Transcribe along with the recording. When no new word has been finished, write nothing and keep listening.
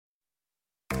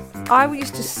I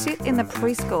used to sit in the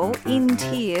preschool in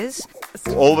tears.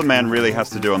 All the man really has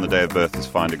to do on the day of birth is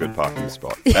find a good parking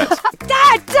spot.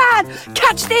 Dad,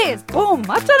 catch this! Boom,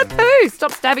 I've done a poo!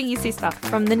 Stop stabbing your sister.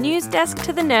 From the news desk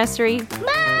to the nursery,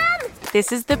 Mum!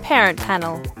 This is the Parent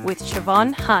Panel with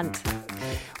Siobhan Hunt.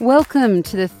 Welcome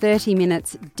to the 30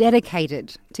 minutes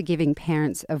dedicated to giving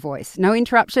parents a voice. No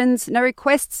interruptions, no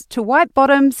requests to wipe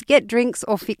bottoms, get drinks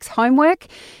or fix homework.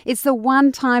 It's the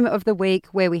one time of the week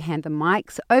where we hand the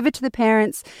mics over to the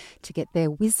parents to get their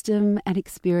wisdom and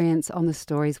experience on the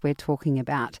stories we're talking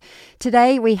about.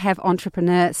 Today we have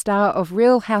entrepreneur, star of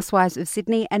Real Housewives of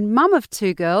Sydney and mum of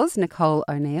two girls, Nicole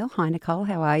O'Neil. Hi Nicole,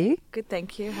 how are you? Good,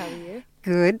 thank you. How are you?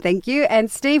 Good, thank you.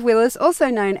 And Steve Willis, also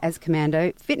known as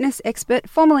Commando, fitness expert,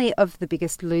 formerly of The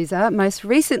Biggest Loser, most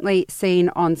recently seen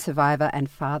on Survivor and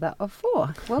father of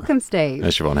four. Welcome, Steve. Hey,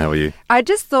 Siobhan, how are you? I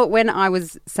just thought when I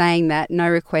was saying that, no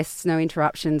requests, no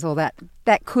interruptions, all that,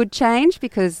 that could change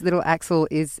because little Axel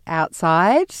is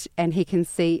outside and he can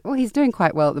see, well, he's doing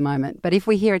quite well at the moment, but if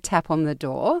we hear a tap on the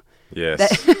door...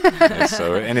 Yes. Yes,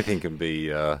 so anything can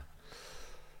be...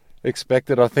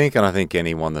 expected, I think, and I think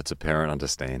anyone that's a parent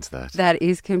understands that. That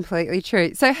is completely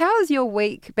true. So how has your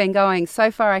week been going? So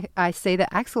far, I see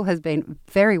that Axel has been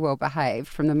very well behaved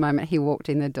from the moment he walked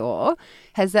in the door.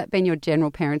 Has that been your general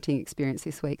parenting experience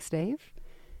this week, Steve?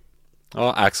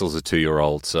 Oh, Axel's a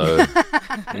 2-year-old, so,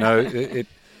 a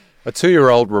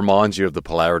 2-year-old reminds you of the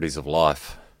polarities of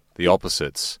life, the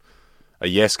opposites. A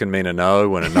yes can mean a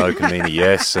no, and a no can mean a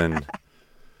yes, and...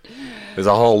 there's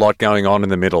a whole lot going on in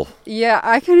the middle. Yeah,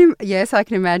 I can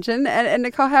imagine. And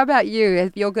Nicole, how about you?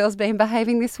 Have your girls been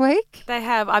behaving this week? They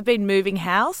have. I've been moving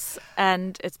house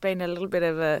and it's been a little bit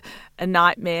of a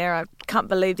nightmare. I can't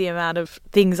believe the amount of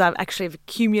things I've actually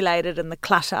accumulated and the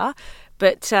clutter.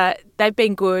 But they've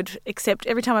been good, except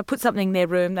every time I put something in their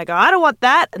room, they go, I don't want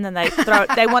that. And then they throw it.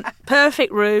 They want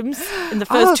perfect rooms in the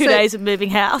first 2 days of moving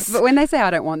house. But when they say, I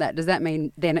don't want that, does that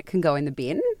mean then it can go in the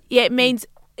bin? Yeah, it means...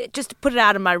 just to put it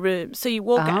out of my room. So you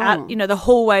walk out, the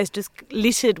hallway's just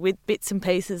littered with bits and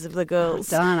pieces of the girls.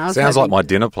 Sounds like my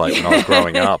dinner plate when I was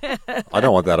growing up. I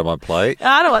don't want that on my plate.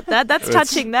 I don't want that. That's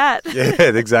touching that.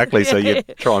 Yeah, exactly. So you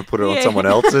try and put it on someone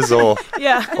else's or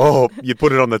you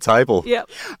put it on the table. Yep.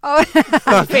 Oh.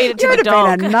 Feed it to the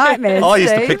dog. Been a nightmare, I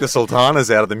used to pick the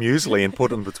sultanas out of the muesli and put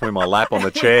them between my lap on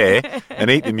the chair and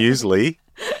eat the muesli.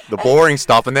 The boring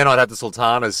stuff, and then I'd have the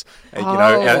sultanas,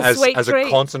 as a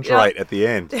concentrate at the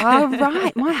end. Oh,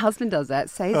 right. My husband does that,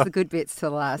 saves the good bits to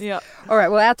last. Yep. All right,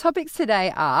 well, our topics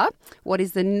today are, what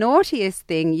is the naughtiest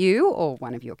thing you or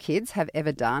one of your kids have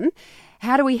ever done?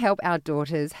 How do we help our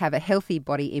daughters have a healthy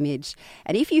body image?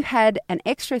 And if you had an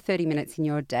extra 30 minutes in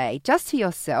your day just to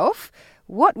yourself,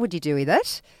 what would you do with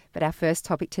it? But our first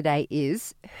topic today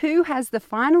is, who has the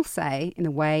final say in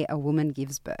the way a woman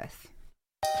gives birth?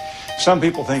 Some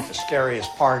people think the scariest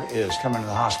part is coming to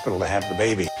the hospital to have the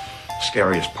baby. The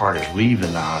scariest part is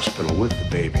leaving the hospital with the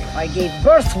baby. I gave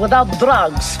birth without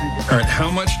drugs. All right, how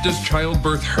much does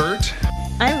childbirth hurt?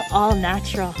 I'm all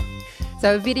natural.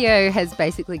 So a video has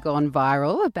basically gone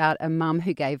viral about a mum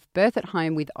who gave birth at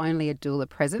home with only a doula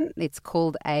present. It's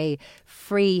called a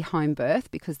free home birth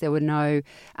because there were no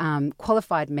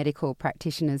qualified medical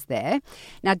practitioners there.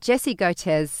 Now, Jessie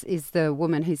Gotez is the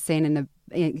woman who's seen in the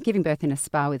giving birth in a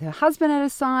spa with her husband at her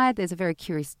side. There's a very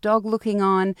curious dog looking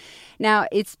on. Now,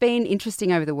 it's been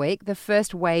interesting over the week. The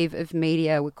first wave of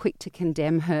media were quick to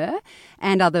condemn her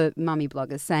and other mummy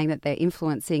bloggers, saying that they're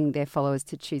influencing their followers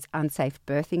to choose unsafe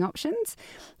birthing options.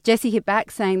 Jessie hit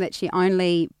back, saying that she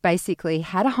only basically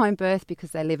had a home birth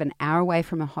because they live an hour away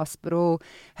from a hospital.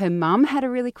 Her mum had a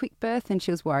really quick birth and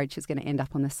she was worried she was going to end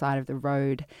up on the side of the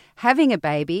road having a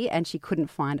baby, and she couldn't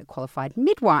find a qualified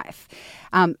midwife.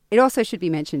 It also should be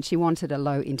mentioned she wanted a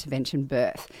low intervention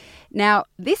birth. Now,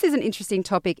 this is an interesting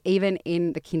topic even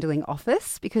in the Kindling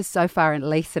office because so far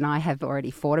Elise and I have already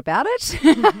fought about it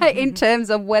in terms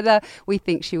of whether we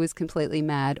think she was completely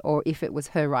mad or if it was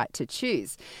her right to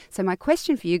choose. So my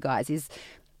question for you guys is,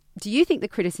 do you think the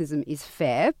criticism is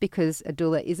fair because a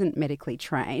doula isn't medically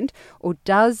trained, or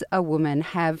does a woman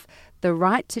have the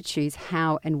right to choose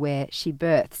how and where she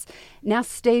births? Now,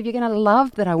 Steve, you're going to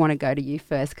love that I want to go to you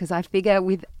first because I figure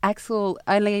with Axel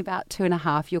only about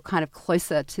 2.5, you're kind of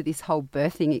closer to this whole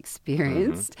birthing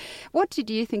experience. Mm-hmm. What did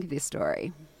you think of this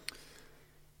story?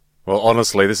 Well,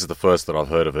 honestly, this is the first that I've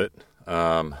heard of it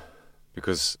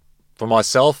because for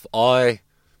myself, I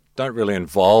don't really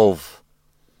involve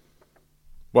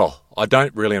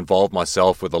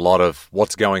myself with a lot of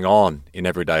what's going on in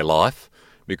everyday life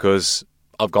because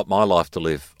I've got my life to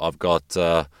live. I've got,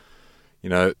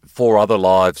 4 other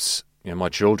lives my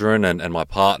children and my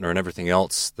partner and everything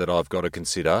else that I've got to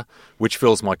consider, which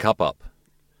fills my cup up.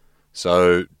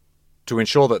 So to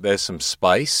ensure that there's some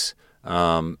space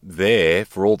there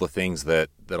for all the things that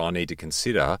I need to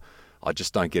consider, I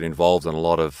just don't get involved in a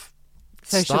lot of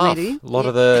social stuff, media. a lot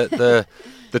of the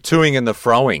toing and the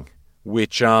froing,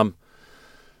 which I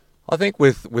think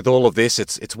with all of this,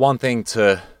 it's one thing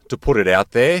to put it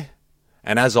out there,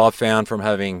 and as I've found from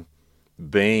having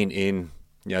been in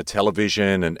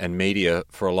television and media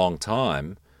for a long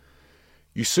time,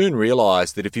 you soon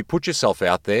realise that if you put yourself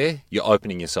out there, you're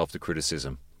opening yourself to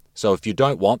criticism. So if you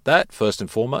don't want that, first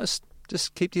and foremost,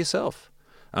 just keep to yourself.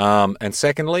 And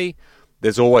secondly,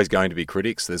 there's always going to be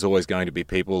critics. There's always going to be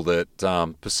people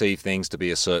that perceive things to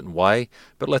be a certain way.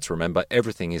 But let's remember,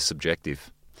 everything is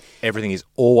subjective. Everything is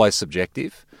always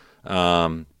subjective.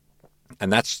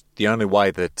 And that's the only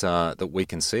way that we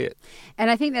can see it.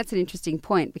 And I think that's an interesting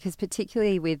point, because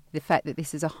particularly with the fact that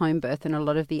this is a home birth and a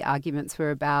lot of the arguments were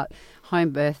about home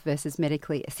birth versus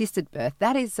medically assisted birth,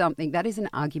 that is an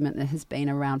argument that has been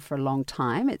around for a long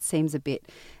time. It seems a bit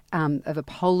of a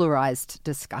polarised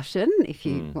discussion, if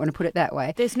you want to put it that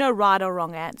way. There's no right or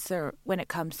wrong answer when it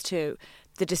comes to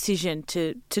the decision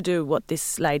to do what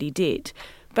this lady did.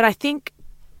 But I think,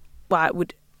 I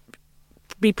would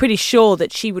be pretty sure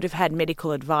that she would have had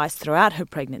medical advice throughout her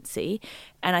pregnancy,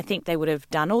 and I think they would have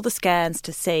done all the scans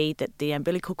to see that the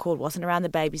umbilical cord wasn't around the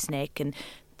baby's neck and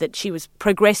that she was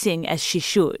progressing as she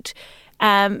should.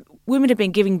 Women have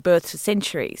been giving birth for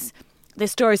centuries.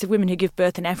 There's stories of women who give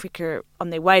birth in Africa on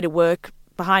their way to work,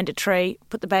 behind a tree,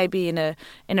 put the baby in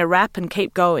a wrap and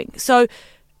keep going. So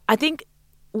I think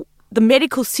the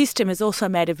medical system has also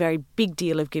made a very big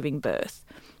deal of giving birth.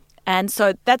 And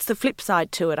so that's the flip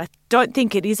side to it. I don't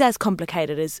think it is as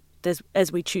complicated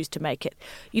as we choose to make it.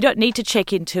 You don't need to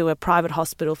check into a private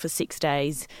hospital for 6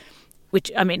 days,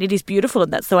 which, I mean, it is beautiful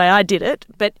and that's the way I did it,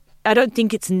 but I don't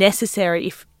think it's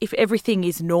necessary if everything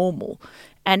is normal.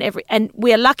 And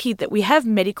we are lucky that we have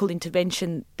medical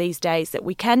intervention these days that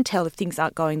we can tell if things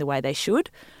aren't going the way they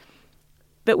should.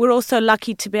 But we're also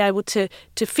lucky to be able to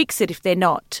fix it if they're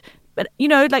not. But,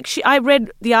 I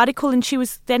read the article and she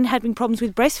was then having problems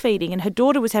with breastfeeding and her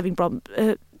daughter was having problems,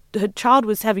 her child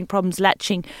was having problems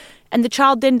latching, and the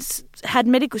child then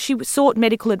she sought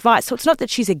medical advice. So it's not that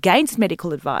she's against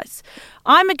medical advice.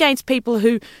 I'm against people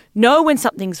who know when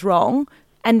something's wrong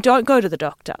and don't go to the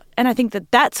doctor. And I think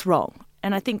that that's wrong.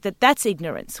 And I think that that's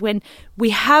ignorance. When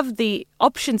we have the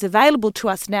options available to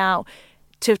us now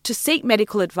to seek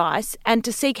medical advice and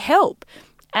to seek help.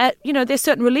 There's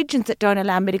certain religions that don't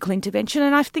allow medical intervention,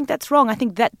 and I think that's wrong. I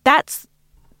think that's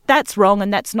wrong,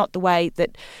 and that's not the way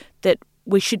that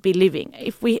we should be living.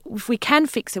 If we can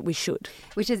fix it, we should.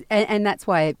 Which is, and that's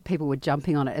why people were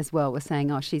jumping on it as well. Were saying,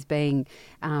 "Oh, she's being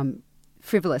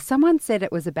frivolous." Someone said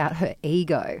it was about her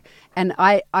ego, and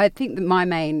I think that my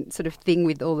main sort of thing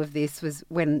with all of this was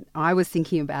when I was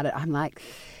thinking about it, I'm like,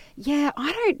 yeah,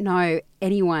 I don't know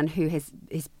anyone who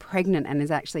is pregnant and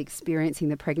is actually experiencing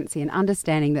the pregnancy and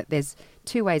understanding that there's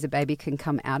 2 ways a baby can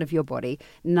come out of your body,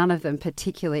 none of them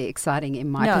particularly exciting in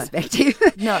my perspective.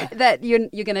 No. That you're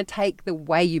going to take the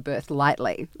way you birth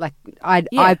lightly. Like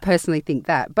I personally think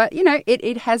that. But,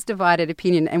 it has divided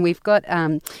opinion. And we've got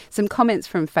some comments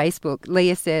from Facebook.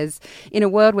 Leah says, in a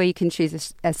world where you can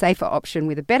choose a safer option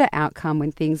with a better outcome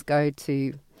when things go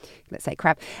to, let's say,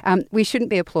 crap, we shouldn't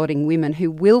be applauding women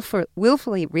who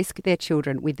willfully risk their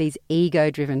children with these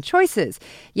ego-driven choices.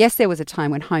 Yes, there was a time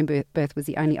when home birth was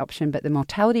the only option, but the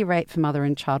mortality rate for mother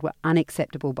and child were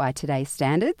unacceptable by today's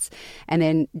standards. And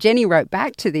then Jenny wrote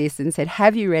back to this and said,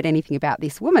 have you read anything about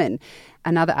this woman?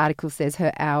 Another article says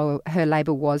her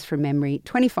labour was, from memory,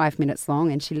 25 minutes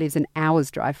long and she lives an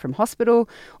hour's drive from hospital.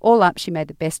 All up, she made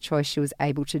the best choice she was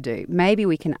able to do. Maybe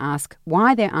we can ask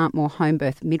why there aren't more home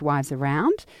birth midwives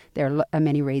around. There are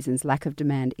many reasons. Lack of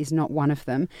demand is not one of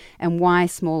them. And why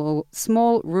small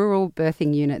rural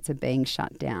birthing units are being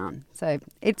shut down. So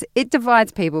it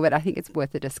divides people, but I think it's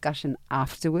worth a discussion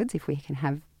afterwards if we can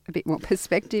have a bit more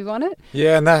perspective on it.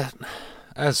 Yeah, and that,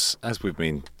 as we've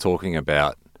been talking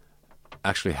about,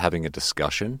 actually having a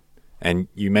discussion, and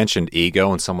you mentioned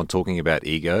ego and someone talking about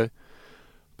ego,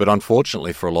 but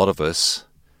unfortunately for a lot of us,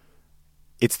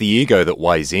 it's the ego that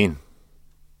weighs in.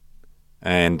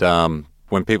 And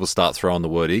when people start throwing the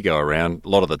word ego around, a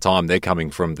lot of the time they're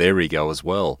coming from their ego as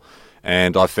well.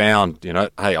 And I found,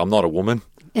 hey, I'm not a woman.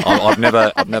 I've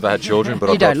never had children,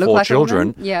 but I've got 4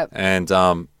 children. Yep. And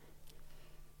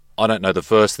I don't know the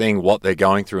first thing, what they're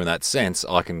going through in that sense.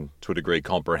 I can, to a degree,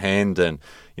 comprehend and,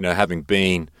 having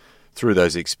been through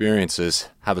those experiences,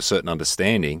 have a certain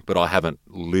understanding, but I haven't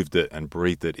lived it and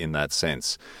breathed it in that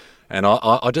sense. And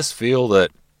I just feel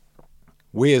that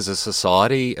we as a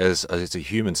society, as a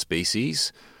human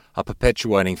species, are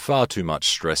perpetuating far too much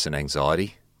stress and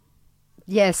anxiety.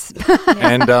 Yes.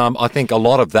 And I think a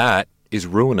lot of that is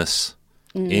ruinous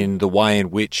in the way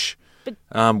in which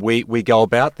we go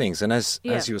about things. And as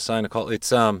you were saying, Nicole,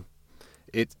 it's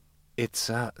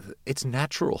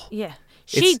natural. Yeah.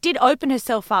 She did open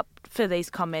herself up for these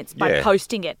comments by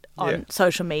posting it on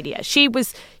social media. She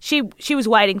was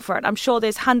waiting for it. I'm sure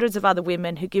there's hundreds of other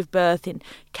women who give birth in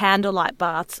candlelight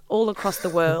baths all across the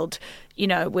world,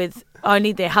 with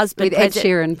only their husband with Ed present.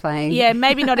 Sheeran playing. Yeah,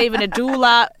 maybe not even a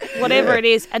doula, whatever it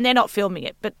is, and they're not filming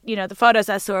it. But, the photos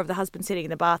I saw of the husband sitting in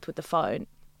the bath with the phone.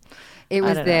 It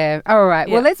was there. All right.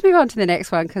 Yeah. Well, let's move on to the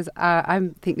next one because I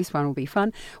think this one will be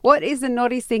fun. What is the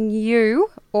naughtiest thing you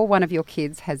or one of your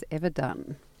kids has ever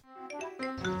done?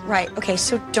 Right. Okay,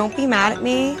 so don't be mad at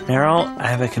me. Meryl, I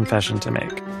have a confession to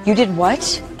make. You did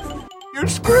what? You're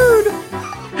screwed.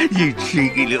 You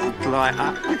cheeky little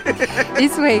blighter.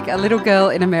 This week, a little girl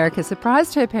in America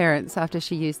surprised her parents after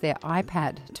she used their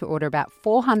iPad to order about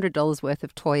 $400 worth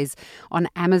of toys on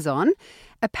Amazon.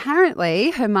 Apparently,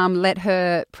 her mum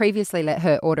previously let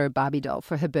her order a Barbie doll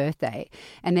for her birthday.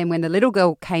 And then when the little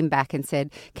girl came back and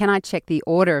said, "Can I check the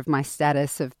order of my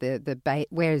status of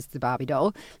where's the Barbie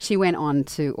doll?" she went on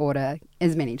to order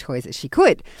as many toys as she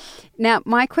could. Now,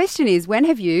 my question is, when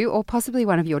have you, or possibly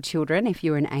one of your children, if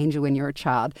you're an angel when you're a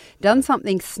child, done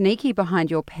something sneaky behind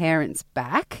your parents'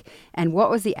 back? And what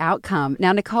was the outcome?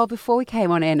 Now, Nicole, before we came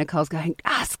on air, Nicole's going,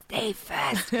 ask Steve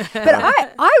first. But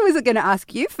I wasn't going to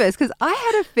ask you first because I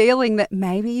had a feeling that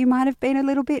maybe you might have been a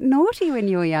little bit naughty when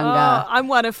you were younger. Oh, I'm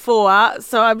one of four,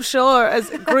 so I'm sure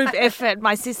as a group effort,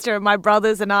 my sister and my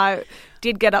brothers and I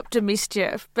did get up to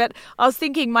mischief. But I was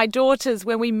thinking my daughters,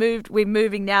 when we're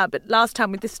moving now, but last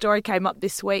time this story came up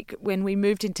this week when we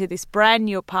moved into this brand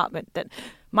new apartment that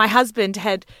my husband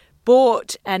had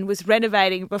bought and was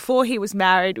renovating before he was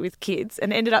married with kids,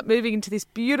 and ended up moving into this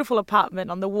beautiful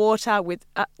apartment on the water with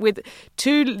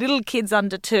two little kids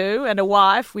under 2 and a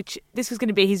wife, which this was going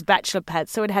to be his bachelor pad.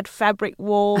 So it had fabric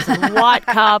walls and white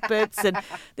carpets, and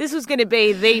this was going to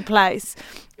be the place.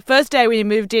 First day when we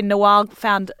moved in, Noel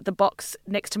found the box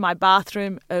next to my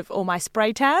bathroom of all my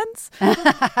spray tans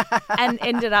and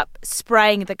ended up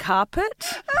spraying the carpet.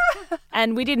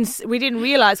 And we didn't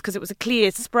realise because it was a clear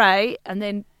spray, and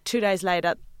then 2 days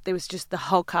later, there was just the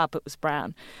whole carpet was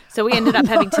brown. So we ended up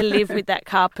having to live with that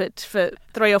carpet for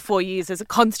 3 or 4 years as a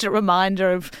constant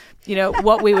reminder of,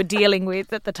 what we were dealing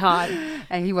with at the time.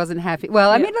 And he wasn't happy. Well,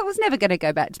 I mean, it was never going to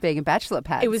go back to being a bachelor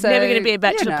pad. It was never going to be a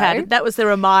bachelor pad. That was the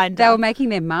reminder. They were making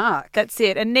their mark. That's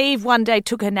it. And Neve one day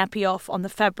took her nappy off on the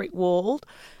fabric wall,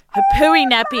 her pooey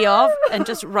nappy off, and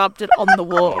just rubbed it on the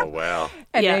wall. Oh, wow.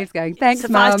 And Neve's going, thanks,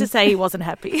 Suffice Mum. to say he wasn't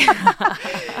happy.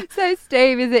 So,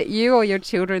 Steve, is it you or your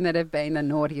children that have been the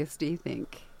naughtiest, do you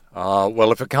think?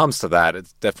 Well, if it comes to that,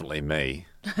 it's definitely me.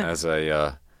 As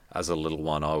a little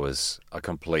one, I was a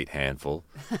complete handful.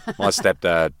 My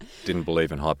stepdad didn't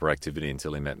believe in hyperactivity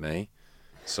until he met me.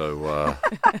 So,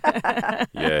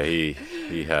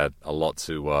 he had a lot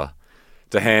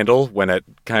to handle when it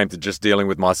came to just dealing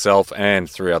with myself and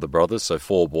 3 other brothers, so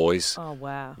 4 boys. Oh,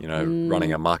 wow.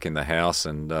 Running amok in the house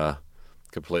and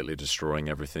completely destroying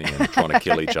everything and trying to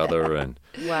kill each other and,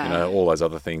 all those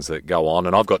other things that go on.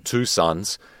 And I've got 2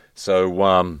 sons,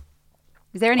 so...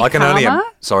 Is there any karma?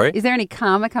 Sorry? Is there any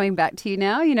karma coming back to you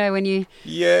now, when you...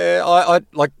 Yeah,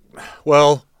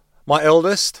 my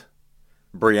eldest,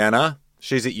 Brianna,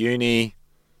 she's at uni,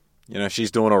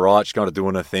 she's doing all right, she's kind of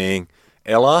doing her thing.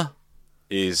 Ella...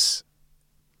 she's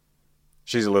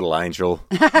a little angel.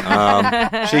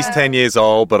 She's 10 years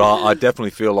old, but I definitely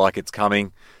feel like it's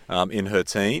coming in her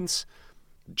teens.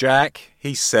 Jack,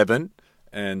 he's 7,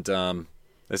 and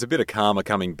there's a bit of karma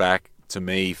coming back to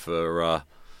me for,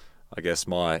 I guess,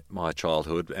 my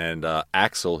childhood. And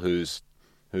Axel, who's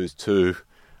 2,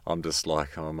 I'm just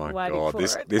like, oh my God,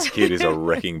 this kid is a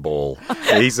wrecking ball.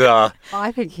 He's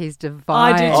I think he's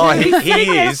divine. I do too.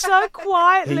 He is so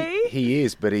quietly. He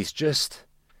is, but he's just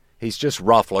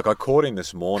rough. Like I caught him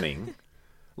this morning.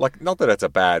 Like, not that it's a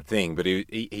bad thing, but he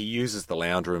uses the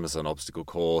lounge room as an obstacle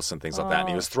course and things like that. And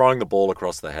he was throwing the ball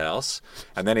across the house,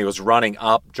 and then he was running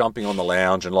up, jumping on the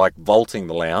lounge, and like vaulting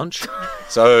the lounge,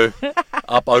 so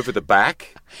up over the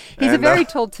back. He's a very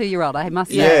tall 2-year-old, I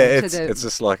must say. Yeah, it's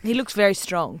just like He looks very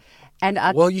strong. And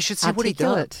well, you should see what he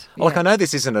does. Yeah. Like, I know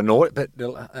this isn't a naughty, but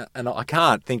and I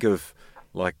can't think of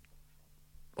like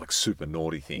super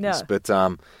naughty things. No. But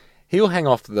he'll hang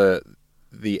off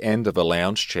the end of a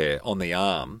lounge chair on the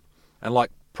arm and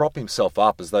like prop himself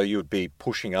up as though you would be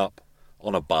pushing up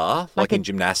on a bar, like in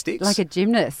gymnastics. Like a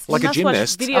gymnast. Like a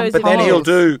gymnast. Videos But of then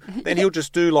those. he'll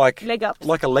just do like Leg ups.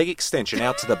 like a leg extension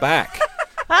out to the back.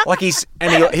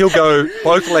 He'll go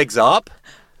both legs up,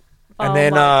 and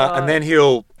then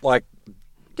he'll like.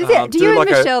 Do you and like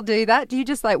Michelle do that? Do you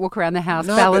just like walk around the house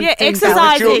balancing? Yeah,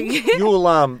 exercising.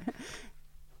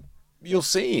 You'll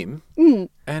see him,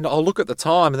 and I'll look at the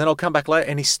time, and then I'll come back later,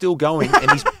 and he's still going,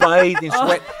 and he's bathed in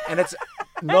sweat, and it's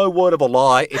no word of a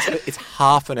lie. It's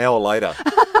half an hour later,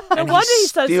 and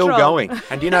he's so still strong. going.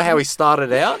 And do you know how he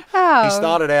started out? How? He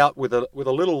started out with a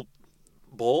little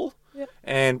ball,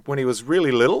 and when he was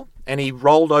really little, and he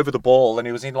rolled over the ball, and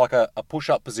he was in like a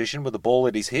push-up position with the ball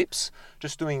at his hips,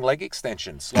 just doing leg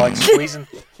extensions, like squeezing.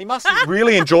 He must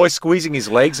really enjoy squeezing his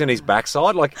legs and his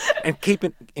backside, and keep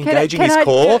engaging his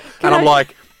core. I'm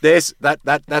like, that's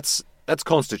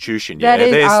constitution. Yeah,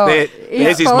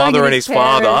 there's his mother and his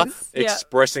father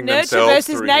expressing themselves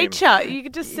versus through nature. him. You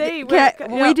could just see.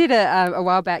 We did a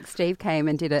while back. Steve came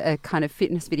and did a kind of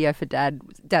fitness video for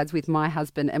dads with my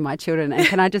husband and my children. And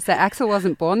can I just say, Axel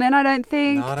wasn't born then, I don't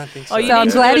think. No, I don't think so. Oh, So I'm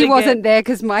glad he wasn't there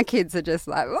because my kids are just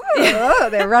like,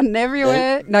 they're running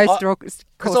everywhere.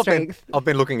 Core strength. I've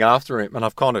been looking after him, and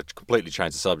I've kind of completely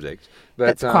changed the subject. But,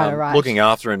 That's quite all right. Looking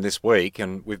after him this week,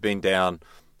 and we've been down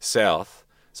south.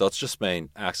 So it's just been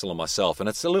Axel and myself, and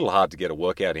it's a little hard to get a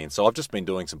workout in. So I've just been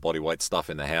doing some bodyweight stuff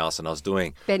in the house, and I was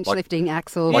doing Bench lifting,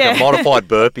 Axel. like a modified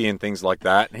burpee and things like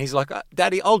that. And he's like,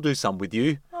 Daddy, I'll do some with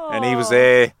you. And he was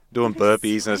there doing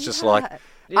burpees, and it's just like...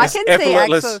 I can see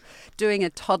Axel doing a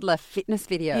toddler fitness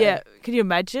video. Yeah, can you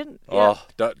imagine? Oh,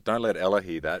 don't let Ella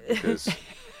hear that, because...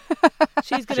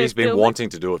 She's been wanting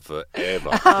to do it forever.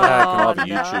 Can I have a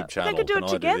YouTube channel? They could do it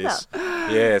together. This?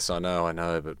 Yes, I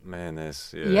know, but man,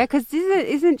 there's... Yeah, because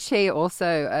isn't she also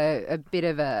a bit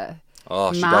of a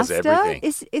she master? does everything.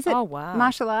 Is it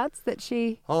martial arts that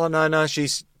she... Oh, no,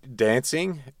 she's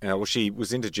dancing. She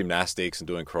was into gymnastics and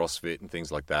doing CrossFit and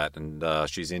things like that, and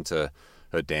she's into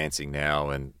her dancing now,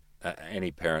 and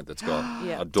any parent that's got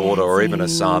a daughter or even a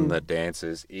son that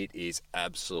dances, it is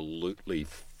absolutely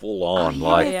full on.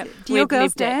 Do your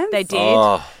girls dance? They did.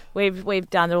 Oh. We've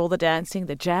done all the dancing,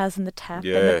 the jazz and the tap and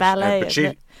Yes, the ballet.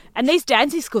 and And these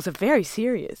dancing schools are very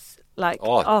serious.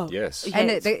 Yes.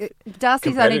 And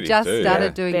Darcy's only just too,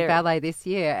 started doing ballet this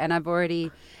year, and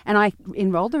I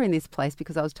enrolled her in this place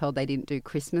because I was told they didn't do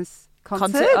Christmas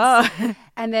concerts.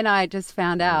 And then I just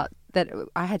found out that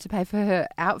I had to pay for her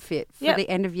outfit for the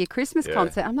end of year Christmas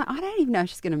concert. I'm like, I don't even know if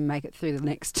she's going to make it through the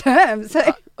next term.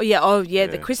 So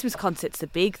the Christmas concert's the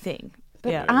big thing.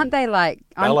 But aren't they like...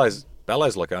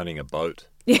 Ballet's like owning a boat.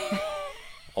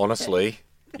 Honestly.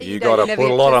 You don't got to put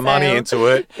a lot of money into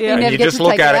it, and you just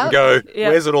look at it and go,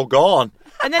 where's it all gone?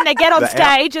 And then they get on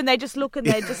stage and they just look at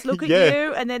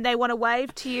you, and then they want to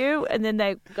wave to you, and then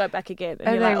they go back again.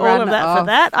 And you're like, all of that for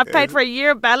that? I've paid for a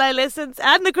year of ballet lessons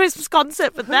and the Christmas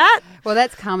concert for that. Well,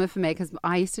 that's karma for me because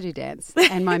I used to do dance,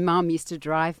 and my mum used to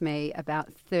drive me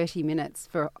about 30 minutes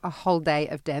for a whole day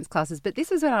of dance classes. But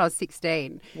this was when I was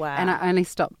 16. Wow. And I only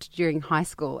stopped during high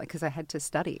school because I had to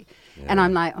study. Yeah. And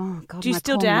I'm like, oh, God, do you my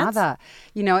still poor dance? mother.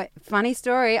 You know, funny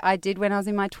story, I did when I was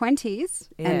in my 20s,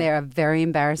 and there are very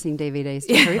embarrassing DVDs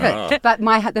to prove it. But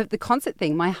the concert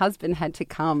thing, my husband had to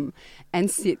come and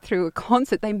sit through a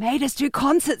concert. They made us do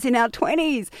concerts in our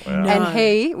 20s. Wow. And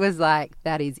he was like,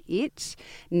 that is it.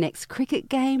 Next cricket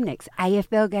game, next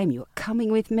AFL game, you're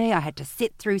coming with me. I had to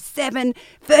sit through 7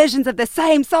 versions of the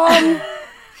same song.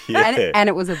 And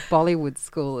it was a Bollywood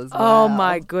school as well. Oh,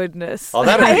 my goodness. Oh,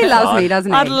 he loves me,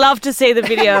 doesn't he? I'd love to see the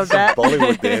video of that.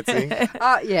 Bollywood dancing.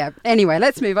 Yeah. Anyway,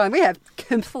 let's move on. We have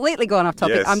completely gone off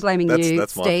topic. Yes, I'm blaming you,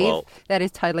 that's Steve. my fault. That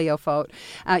is totally your fault.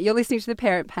 You're listening to the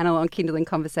Parent Panel on Kindle and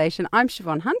Conversation. I'm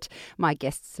Siobhan Hunt. My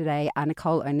guests today are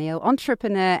Nicole O'Neil,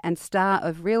 entrepreneur and star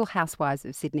of Real Housewives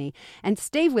of Sydney, and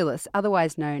Steve Willis,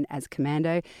 otherwise known as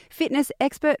Commando, fitness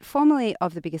expert, formerly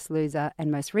of The Biggest Loser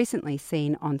and most recently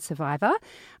seen on Survivor.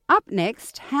 Up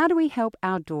next, how do we help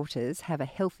our daughters have a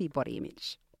healthy body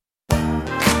image?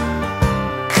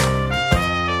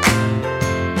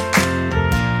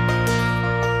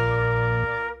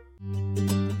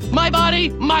 My body,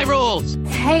 my rules.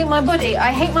 Hate my body.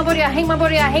 I hate my body. I hate my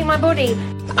body. I hate my body.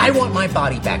 I want my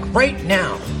body back right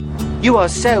now. You are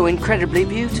so incredibly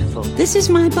beautiful. This is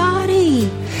my body.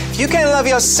 If you can't love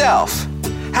yourself,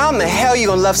 how in the hell are you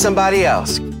gonna love somebody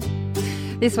else?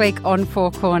 This week on Four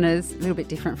Corners, a little bit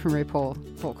different from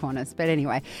RuPaul Four Corners, but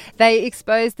anyway, they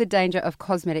exposed the danger of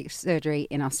cosmetic surgery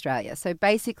in Australia. So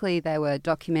basically they were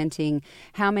documenting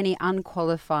how many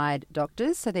unqualified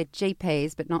doctors, so they're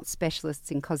GPs but not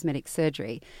specialists in cosmetic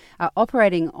surgery, are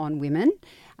operating on women.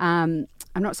 I'm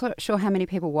not so sure how many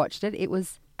people watched it. It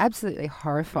was absolutely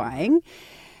horrifying.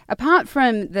 Apart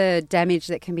from the damage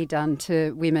that can be done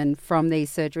to women from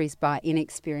these surgeries by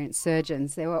inexperienced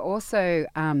surgeons, there were also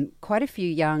quite a few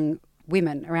young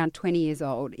women, around 20 years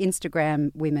old,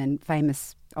 Instagram women,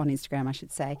 famous on Instagram, I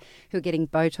should say, who are getting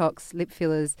Botox, lip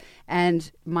fillers,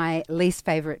 and my least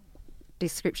favourite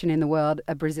description in the world,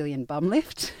 a Brazilian bum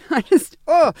lift.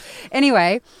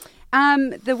 Anyway,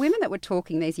 the women that were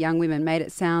talking, these young women, made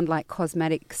it sound like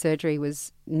cosmetic surgery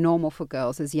was normal for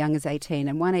girls as young as 18.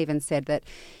 And one even said that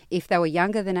if they were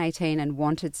younger than 18 and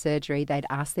wanted surgery, they'd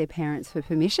ask their parents for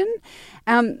permission.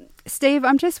 Steve,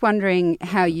 I'm just wondering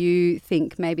how you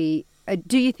think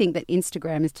do you think that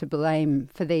Instagram is to blame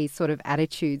for these sort of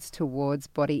attitudes towards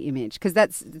body image? Because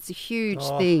it's a huge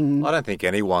thing. I don't think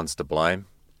anyone's to blame.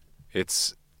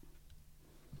 It's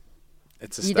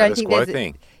a status quo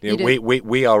thing.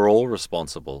 We are all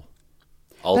responsible.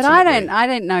 Ultimately. But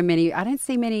I don't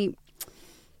see many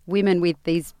women with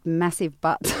these massive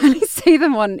butts. I only see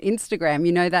them on Instagram.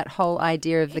 You know, that whole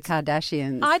idea of the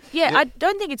Kardashians. I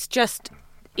don't think it's just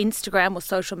Instagram or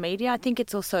social media. I think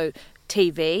it's also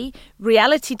TV.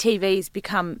 Reality TV has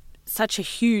become such a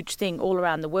huge thing all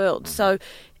around the world. So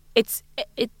it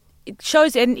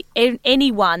shows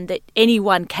anyone that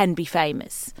anyone can be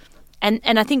famous. And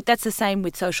I think that's the same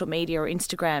with social media or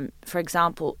Instagram, for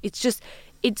example.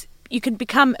 You can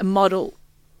become a model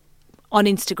on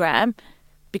Instagram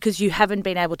because you haven't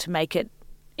been able to make it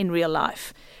in real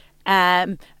life.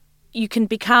 You can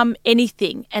become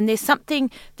anything, and there's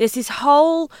this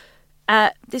whole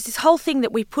thing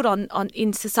that we put on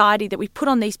in society, that we put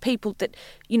on these people that,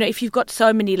 you know, if you've got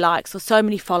so many likes or so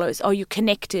many followers, or you're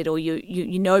connected, or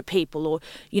you know people, or,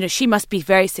 you know, she must be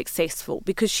very successful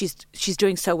because she's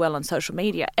doing so well on social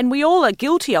media. And we all are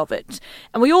guilty of it.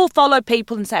 And we all follow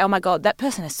people and say, oh my God, that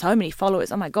person has so many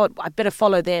followers. Oh my God, I better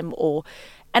follow them.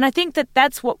 And I think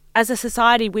that's what, as a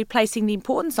society, we're placing the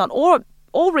importance on, or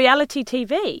reality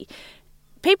TV.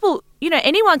 People, you know,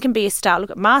 anyone can be a star.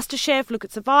 Look at MasterChef, look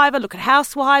at Survivor, look at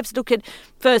Housewives, look at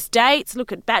First Dates,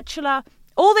 look at Bachelor.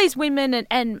 All these women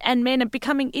and men are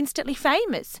becoming instantly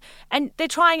famous, and they're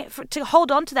trying to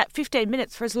hold on to that 15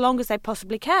 minutes for as long as they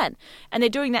possibly can. And they're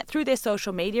doing that through their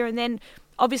social media and then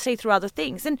obviously through other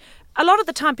things. And a lot of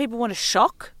the time people want to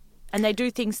shock, and they do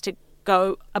things to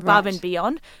go above and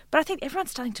beyond. But I think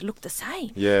everyone's starting to look the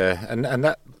same. Yeah, and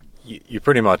that you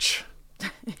pretty much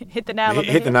hit the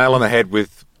nail on the head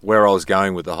with where I was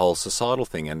going with the whole societal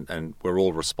thing, and we're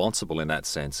all responsible in that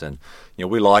sense. And, you know,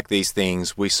 we like these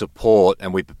things, we support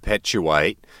and we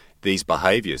perpetuate these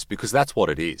behaviours because that's what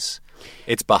it is.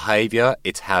 It's behaviour,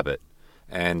 it's habit.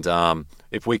 And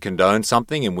if we condone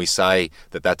something and we say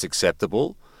that that's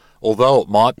acceptable, although it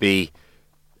might be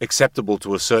acceptable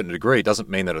to a certain degree, doesn't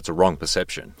mean that it's a wrong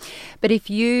perception. But if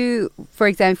for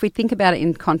example, if we think about it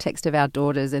in context of our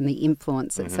daughters and the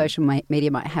influence that social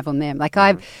media might have on them, like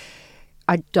I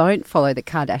don't follow the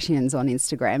Kardashians on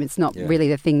Instagram. It's not really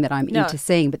the thing that I'm into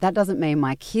seeing, but that doesn't mean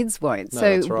my kids won't. No,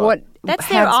 that's right. That's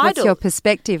their idol. What's your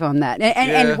perspective on that?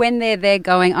 And when they're there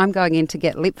going, I'm going in to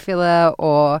get lip filler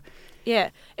or...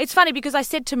 Yeah. It's funny because I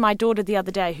said to my daughter the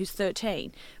other day, who's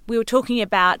 13, we were talking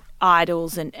about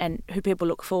idols and who people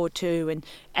look forward to,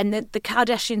 and the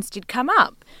Kardashians did come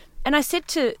up. And I said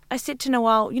to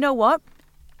Noelle, you know what?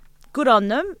 Good on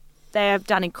them. They have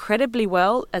done incredibly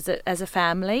well as a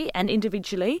family and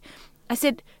individually. I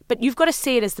said, but you've got to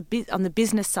see it as on the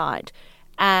business side.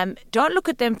 Don't look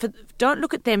at them for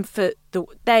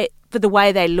the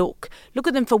way they look. Look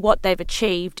at them for what they've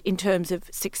achieved in terms of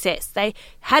success. They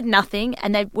had nothing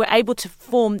and they were able to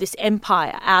form this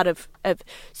empire out of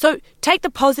so take the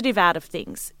positive out of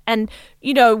things. And,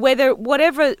 you know,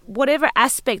 whatever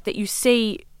aspect that you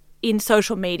see in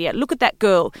social media, look at that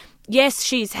girl. Yes,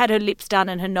 she's had her lips done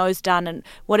and her nose done and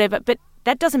whatever, but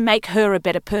that doesn't make her a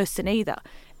better person either.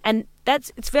 And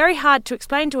it's very hard to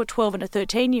explain to a 12 and a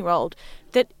 13-year-old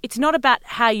that it's not about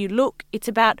how you look, it's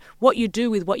about what you do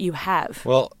with what you have.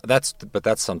 Well, that's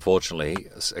unfortunately,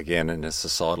 again, in a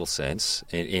societal sense,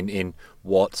 in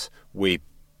what we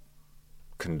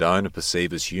condone and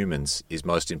perceive as humans is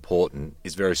most important,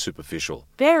 is very superficial.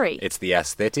 Very. It's the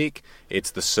aesthetic,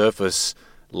 it's the surface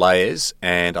layers,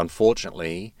 and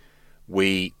unfortunately,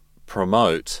 we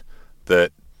promote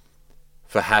that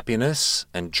for happiness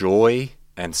and joy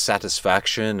and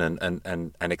satisfaction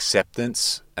and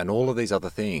acceptance and all of these other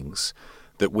things,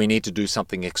 that we need to do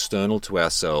something external to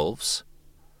ourselves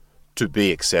to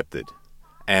be accepted.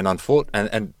 And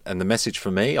the message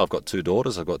for me, I've got 2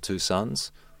 daughters, I've got 2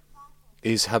 sons,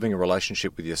 is having a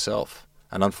relationship with yourself.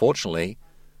 And unfortunately,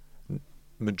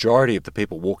 majority of the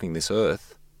people walking this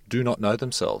earth do not know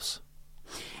themselves.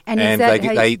 And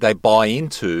they buy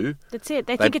into... That's it.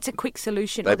 They think it's a quick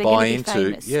solution. They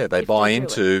buy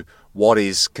into what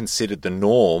is considered the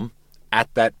norm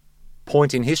at that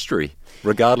point in history,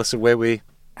 regardless of where we...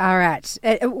 All right.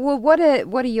 Well, what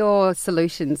are your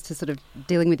solutions to sort of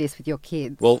dealing with this with your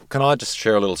kids? Well, can I just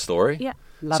share a little story? Yeah.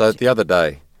 The other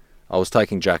day, I was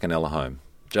taking Jack and Ella home.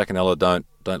 Jack and Ella don't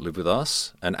live with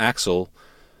us. And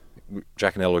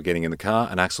Jack and Ella were getting in the car,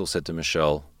 and Axel said to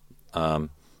Michelle,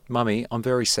 Mummy, I'm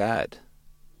very sad.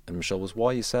 And Michelle was,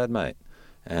 why are you sad, mate?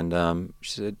 And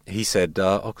he said,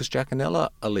 because Jack and Ella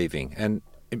are leaving, and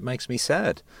it makes me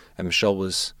sad. And Michelle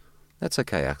was, that's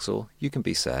okay, Axel. You can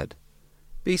be sad.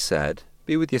 Be sad.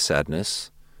 Be with your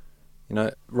sadness.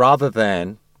 Rather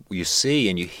than you see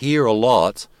and you hear a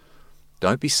lot,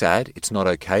 don't be sad. It's not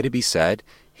okay to be sad.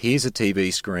 Here's a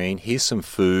TV screen. Here's some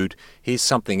food. Here's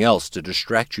something else to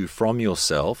distract you from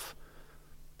yourself,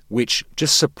 which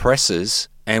just suppresses,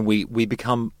 and we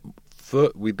become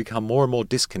more and more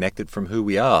disconnected from who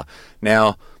we are.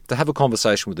 Now, to have a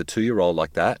conversation with a 2-year-old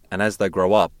like that, and as they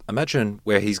grow up, imagine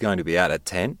where he's going to be at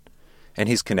 10, and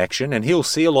his connection, and he'll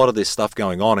see a lot of this stuff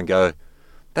going on and go,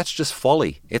 that's just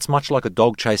folly. It's much like a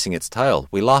dog chasing its tail.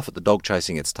 We laugh at the dog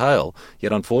chasing its tail,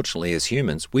 yet unfortunately as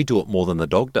humans, we do it more than the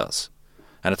dog does.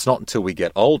 And it's not until we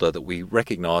get older that we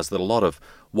recognise that a lot of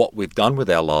what we've done with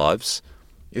our lives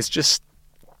is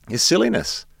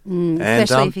silliness.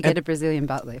 Especially if you get a Brazilian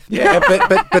butt lift. Yeah,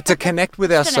 but to connect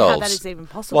with ourselves. I don't know how that is even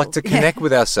possible. Like to connect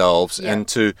with ourselves and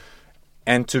to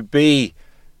be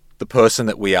the person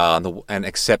that we are and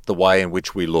accept the way in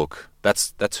which we look.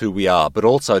 That's who we are. But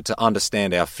also to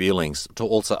understand our feelings, to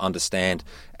also understand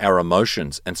our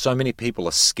emotions. And so many people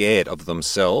are scared of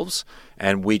themselves,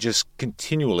 and we just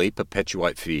continually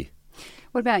perpetuate fear.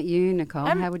 What about you, Nicole?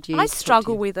 How would you? I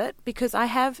struggle with it because I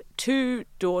have 2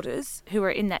 daughters who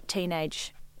are in that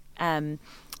teenage, age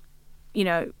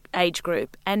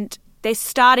group, and they're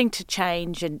starting to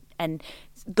change, and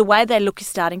the way they look is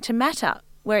starting to matter,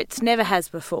 where it's never has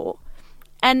before.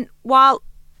 And while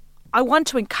I want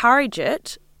to encourage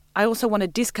it, I also want to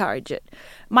discourage it.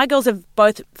 My girls are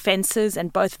both fencers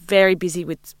and both very busy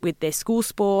with their school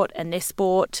sport and their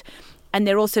sport, and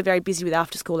they're also very busy with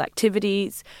after-school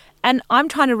activities. And I'm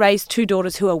trying to raise 2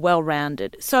 daughters who are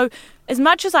well-rounded. So as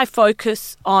much as I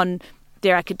focus on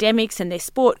their academics and their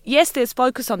sport, yes, there's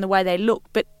focus on the way they look,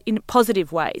 but in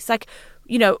positive ways. Like,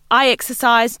 I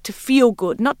exercise to feel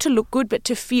good, not to look good, but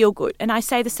to feel good. And I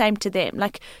say the same to them.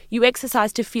 Like, you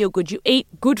exercise to feel good. You eat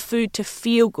good food to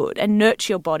feel good and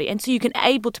nurture your body. And so you can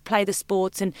able to play the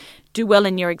sports and do well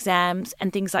in your exams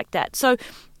and things like that. So,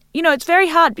 it's very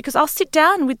hard because I'll sit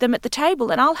down with them at the table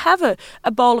and I'll have a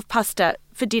bowl of pasta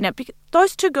for dinner. Because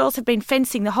those 2 girls have been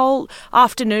fencing the whole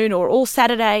afternoon or all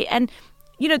Saturday, and,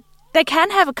 they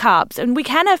can have carbs and we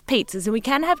can have pizzas and we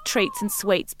can have treats and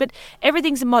sweets, but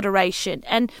everything's in moderation.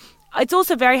 And it's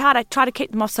also very hard. I try to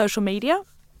keep them off social media,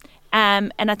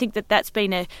 and I think that's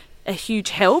been a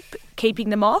huge help, keeping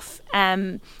them off.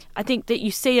 I think that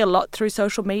you see a lot through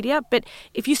social media, but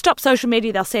if you stop social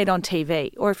media, they'll see it on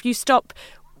TV. Or if you stop,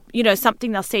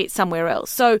 something, they'll see it somewhere else.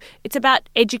 So it's about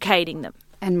educating them.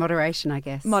 And moderation, I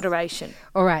guess. Moderation.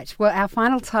 All right. Well, our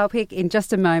final topic in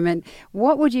just a moment.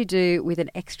 What would you do with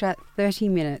an extra 30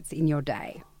 minutes in your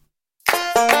day?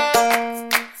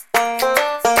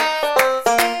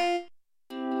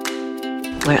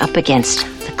 We're up against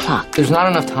the clock. There's not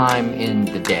enough time in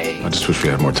the day. I just wish we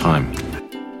had more time.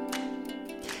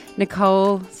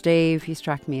 Nicole, Steve, you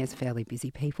strike me as fairly busy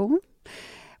people.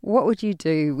 What would you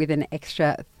do with an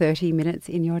extra 30 minutes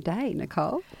in your day,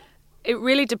 Nicole? It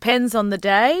really depends on the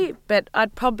day, but I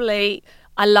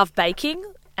love baking,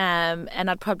 and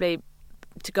I'd probably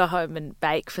to go home and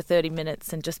bake for 30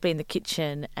 minutes and just be in the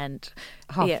kitchen. And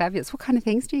fabulous. What kind of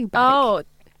things do you bake? Oh,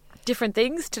 different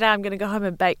things. Today I'm going to go home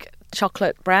and bake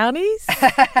chocolate brownies.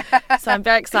 So I'm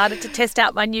very excited to test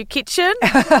out my new kitchen.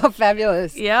 Oh,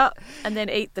 fabulous. Yeah, and then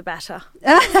eat the batter.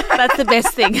 That's the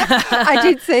best thing. I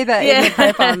did see that in the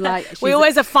paper. I'm like, we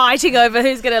always are fighting over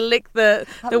who's going to lick the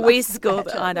whisk.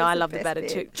 I know, I love the batter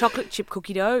too. Chocolate chip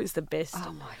cookie dough is the best.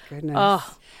 Oh, my goodness.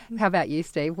 Oh. How about you,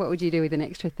 Steve? What would you do with an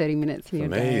extra 30 minutes in your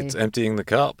day? For me, it's emptying the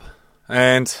cup.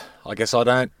 And I guess I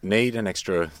don't need an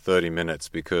extra 30 minutes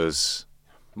because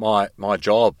my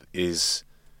job is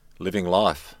living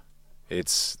life.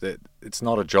 It's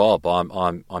not a job.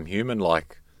 I'm human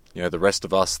like the rest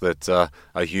of us that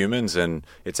are humans, and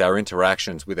it's our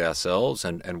interactions with ourselves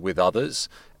and with others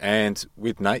and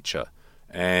with nature.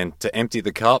 And to empty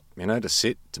the cup, to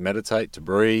sit, to meditate, to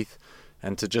breathe,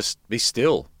 and to just be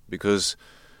still. Because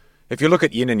if you look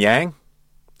at yin and yang,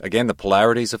 again, the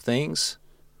polarities of things,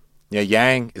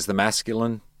 yang is the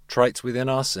masculine, traits within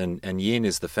us, and yin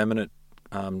is the feminine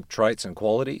traits and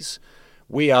qualities,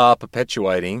 we are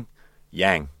perpetuating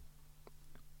yang.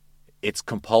 It's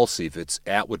compulsive, it's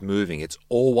outward moving, it's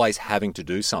always having to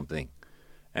do something.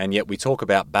 And yet we talk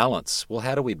about balance. Well,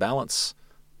 how do we balance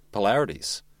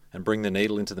polarities and bring the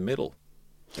needle into the middle?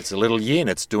 It's a little yin,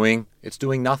 it's doing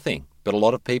nothing. But a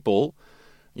lot of people,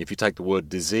 if you take the word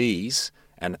disease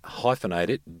and hyphenate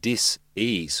it,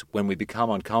 dis-ease, when we become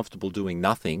uncomfortable doing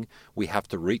nothing, we have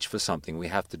to reach for something, we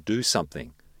have to do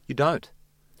something. You don't.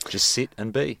 Just sit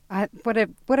and be. What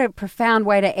a profound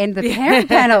way to end the parent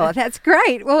panel. That's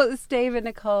great. Well, Steve and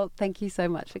Nicole, thank you so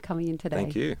much for coming in today.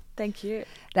 Thank you. Thank you.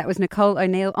 That was Nicole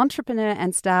O'Neil, entrepreneur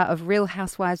and star of Real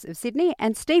Housewives of Sydney,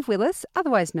 and Steve Willis,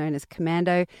 otherwise known as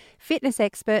Commando, fitness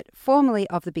expert, formerly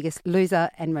of The Biggest Loser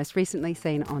and most recently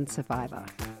seen on Survivor.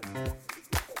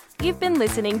 You've been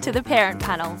listening to The Parent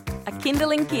Panel, a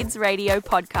Kindling Kids radio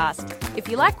podcast. If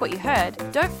you like what you heard,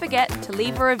 don't forget to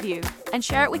leave a review and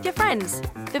share it with your friends.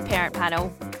 The Parent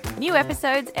Panel. New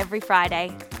episodes every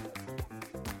Friday.